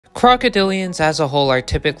Crocodilians as a whole are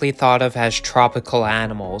typically thought of as tropical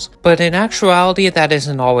animals, but in actuality that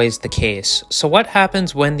isn't always the case. So what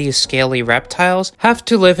happens when these scaly reptiles have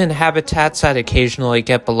to live in habitats that occasionally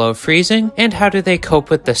get below freezing, and how do they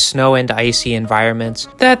cope with the snow and icy environments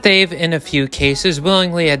that they've in a few cases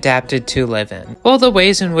willingly adapted to live in? Well, the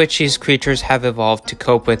ways in which these creatures have evolved to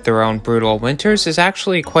cope with their own brutal winters is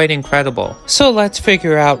actually quite incredible. So let's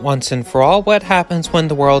figure out once and for all what happens when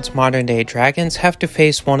the world's modern day dragons have to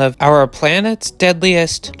face one of our planet's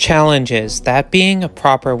deadliest challenges, that being a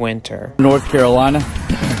proper winter. North Carolina.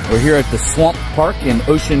 We're here at the Swamp Park in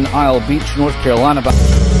Ocean Isle Beach, North Carolina.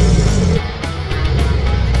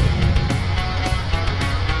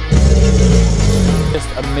 Just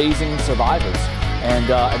amazing survivors,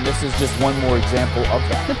 and this is just one more example of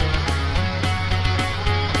that.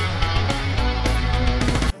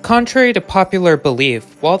 Contrary to popular belief,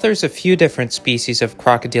 while there's a few different species of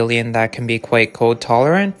crocodilian that can be quite cold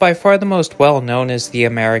tolerant, by far the most well known is the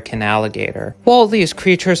American alligator. While these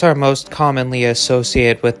creatures are most commonly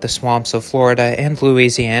associated with the swamps of Florida and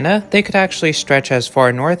Louisiana, they could actually stretch as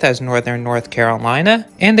far north as northern North Carolina,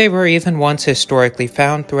 and they were even once historically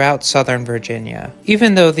found throughout southern Virginia.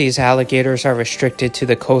 Even though these alligators are restricted to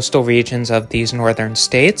the coastal regions of these northern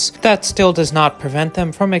states, that still does not prevent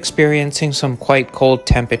them from experiencing some quite cold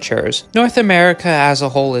temperatures. North America as a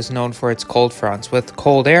whole is known for its cold fronts, with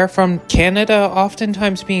cold air from Canada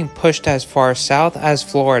oftentimes being pushed as far south as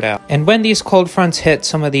Florida. And when these cold fronts hit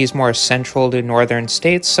some of these more central to northern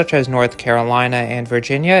states such as North Carolina and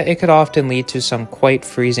Virginia, it could often lead to some quite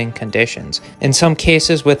freezing conditions, in some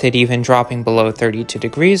cases with it even dropping below 32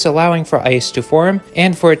 degrees, allowing for ice to form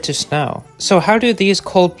and for it to snow. So how do these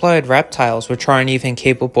cold-blooded reptiles, which aren't even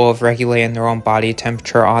capable of regulating their own body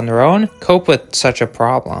temperature on their own, cope with such a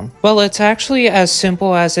problem? Well, it's actually as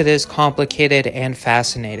simple as it is complicated and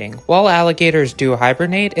fascinating. While alligators do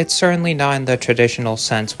hibernate, it's certainly not in the traditional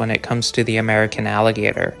sense when it comes to the American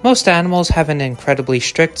alligator. Most animals have an incredibly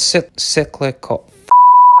strict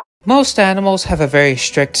Most animals have a very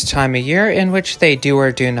strict time of year in which they do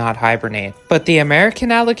or do not hibernate, but the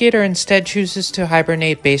American alligator instead chooses to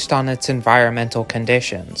hibernate based on its environmental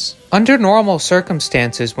conditions. Under normal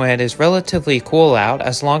circumstances, when it is relatively cool out,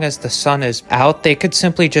 as long as the sun is out, they could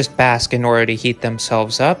simply just bask in order to heat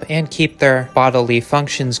themselves up and keep their bodily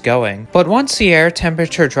functions going. But once the air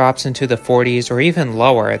temperature drops into the 40s or even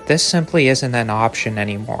lower, this simply isn't an option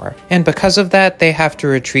anymore. And because of that, they have to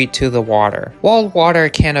retreat to the water. While water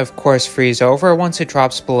can of course freeze over once it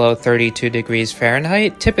drops below 32 degrees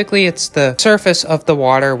Fahrenheit, typically it's the surface of the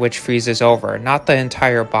water which freezes over, not the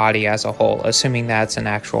entire body as a whole, assuming that's an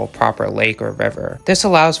actual proper lake or river. This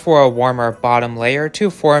allows for a warmer bottom layer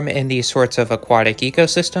to form in these sorts of aquatic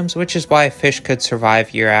ecosystems, which is why fish could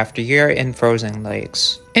survive year after year in frozen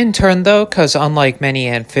lakes. In turn though, because unlike many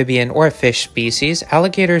amphibian or fish species,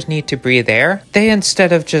 alligators need to breathe air, they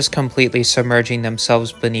instead of just completely submerging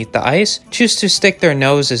themselves beneath the ice, choose to stick their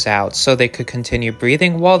noses out so they could continue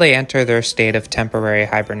breathing while they enter their state of temporary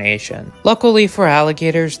hibernation. Luckily for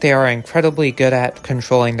alligators, they are incredibly good at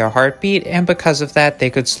controlling their heartbeat, and because of that, they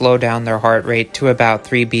could slow down their heart rate to about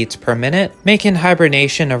 3 beats per minute, making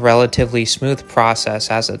hibernation a relatively smooth process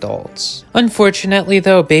as adults. Unfortunately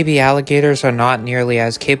though, baby alligators are not nearly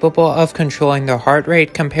as capable of controlling their heart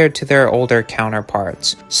rate compared to their older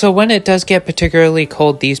counterparts. So when it does get particularly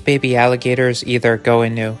cold, these baby alligators either go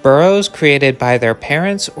into burrows created by their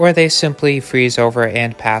parents, or they simply freeze over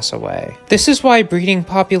and pass away. This is why breeding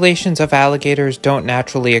populations of alligators don't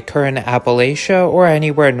naturally occur in Appalachia or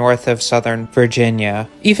anywhere north of southern Virginia.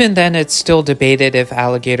 Even then, it's still debated if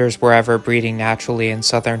alligators were ever breeding naturally in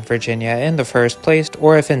southern Virginia in the first place,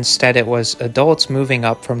 or if instead it was adults moving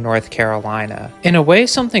up from North Carolina. In a way,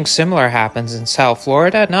 something similar happens in South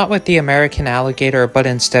Florida, not with the American alligator, but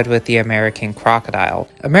instead with the American crocodile.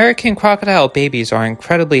 American crocodile babies are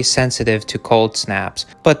incredibly sensitive to cold snaps,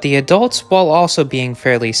 but the adults, while also being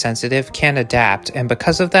fairly sensitive, can adapt, and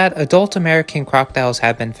because of that, adult American crocodiles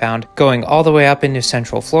have been found going all the way up into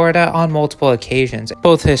Central Florida on multiple occasions,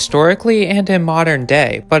 both historically and in modern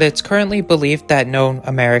day, but it's currently believed that no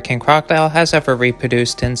American crocodile has ever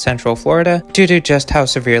reproduced in Central Florida due to just how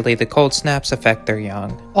severely the cold snaps affect their young.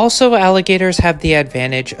 Also, alligators have the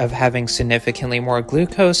advantage of having significantly more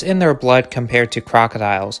glucose in their blood compared to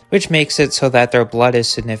crocodiles, which makes it so that their blood is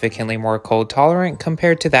significantly more cold tolerant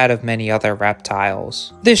compared to that of many other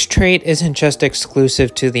reptiles. This trait isn't just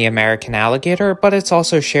exclusive to the American alligator, but it's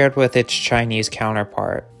also shared with its Chinese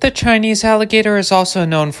counterpart. The Chinese alligator is also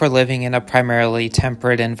known for living in a primarily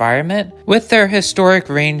temperate environment, with their historic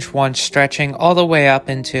range once stretching all the way up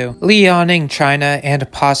into Liaoning, China,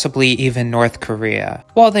 and possibly even North Korea. area.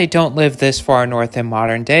 While they don't live this far north in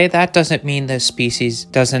modern day, that doesn't mean this species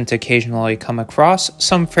doesn't occasionally come across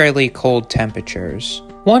some fairly cold temperatures.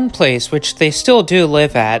 One place which they still do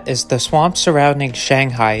live at is the swamps surrounding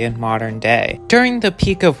Shanghai in modern day. During the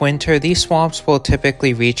peak of winter, these swamps will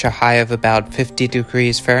typically reach a high of about 50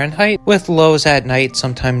 degrees Fahrenheit, with lows at night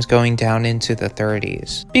sometimes going down into the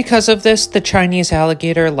 30s. Because of this, the Chinese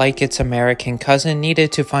alligator, like its American cousin,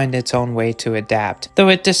 needed to find its own way to adapt, though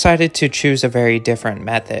it decided to choose a very different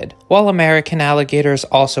method. While American alligators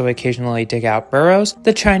also occasionally dig out burrows,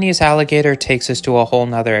 the Chinese alligator takes us to a whole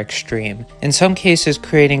nother extreme. In some cases,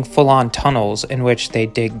 creating full-on tunnels in which they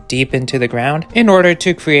dig deep into the ground in order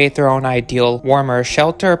to create their own ideal, warmer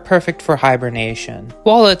shelter perfect for hibernation.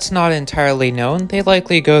 While it's not entirely known, they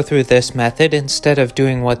likely go through this method instead of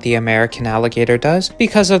doing what the American alligator does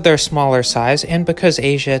because of their smaller size and because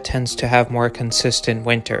Asia tends to have more consistent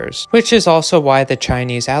winters, which is also why the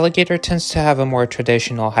Chinese alligator tends to have a more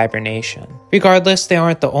traditional hibernation. Regardless, they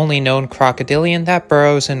aren't the only known crocodilian that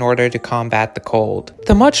burrows in order to combat the cold.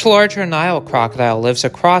 The much larger Nile crocodile lives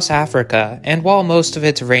across Africa, and while most of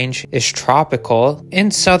its range is tropical, in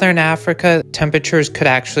southern Africa, temperatures could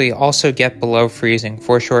actually also get below freezing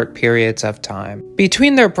for short periods of time.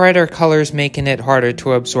 Between their brighter colors making it harder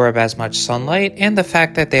to absorb as much sunlight, and the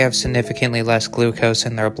fact that they have significantly less glucose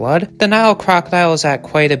in their blood, the Nile crocodile is at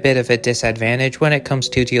quite a bit of a disadvantage when it comes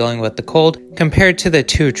to dealing with the cold compared to the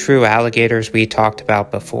two true alligators we talked about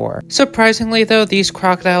before. Surprisingly though, these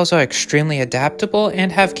crocodiles are extremely adaptable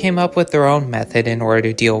and have came up with their own method in order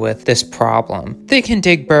to deal with this problem. They can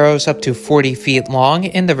dig burrows up to 40 feet long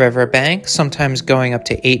in the riverbank, sometimes going up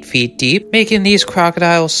to 8 feet deep, making these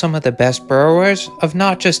crocodiles some of the best burrowers of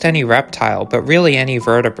not just any reptile, but really any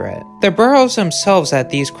vertebrate. The burrows themselves that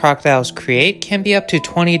these crocodiles create can be up to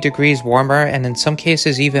 20 degrees warmer and in some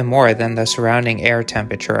cases even more than the surrounding air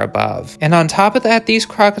temperature above. And on top of that, these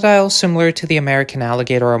crocodiles, similar to the American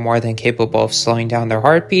alligator, are more than capable of slowing down their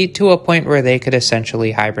heartbeat to a point where they could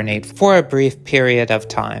essentially hibernate for a brief period of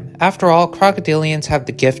time. After all, crocodilians have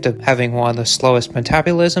the gift of having one of the slowest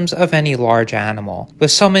metabolisms of any large animal,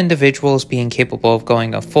 with some individuals being capable of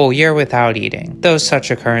going a full year without eating, though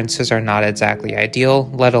such occurrences are not exactly ideal,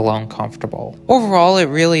 let alone comfortable. Overall, it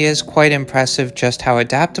really is quite impressive just how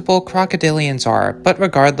adaptable crocodilians are, but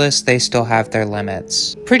regardless, they still have their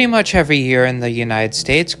limits. Pretty much every year in the United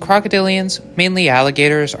States, crocodilians, mainly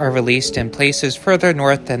alligators, are released in places further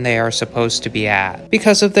north than they are supposed to be at.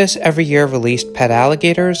 Because of this, every year released pet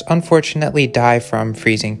alligators unfortunately die from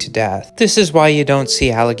freezing to death. This is why you don't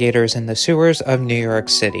see alligators in the sewers of New York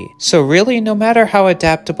City. So really, no matter how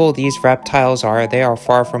adaptable these reptiles are, they are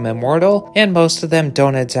far from immortal, and most of them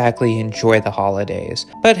don't exactly enjoy the holidays.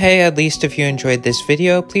 But hey, at least if you enjoyed this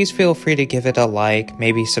video, please feel free to give it a like,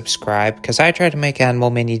 maybe subscribe, because I try to make animal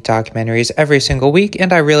mini documentaries every single week,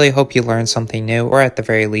 and I really hope you learned something new, or at the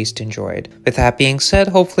very least enjoyed. With that being said,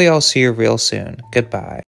 hopefully I'll see you real soon. Goodbye.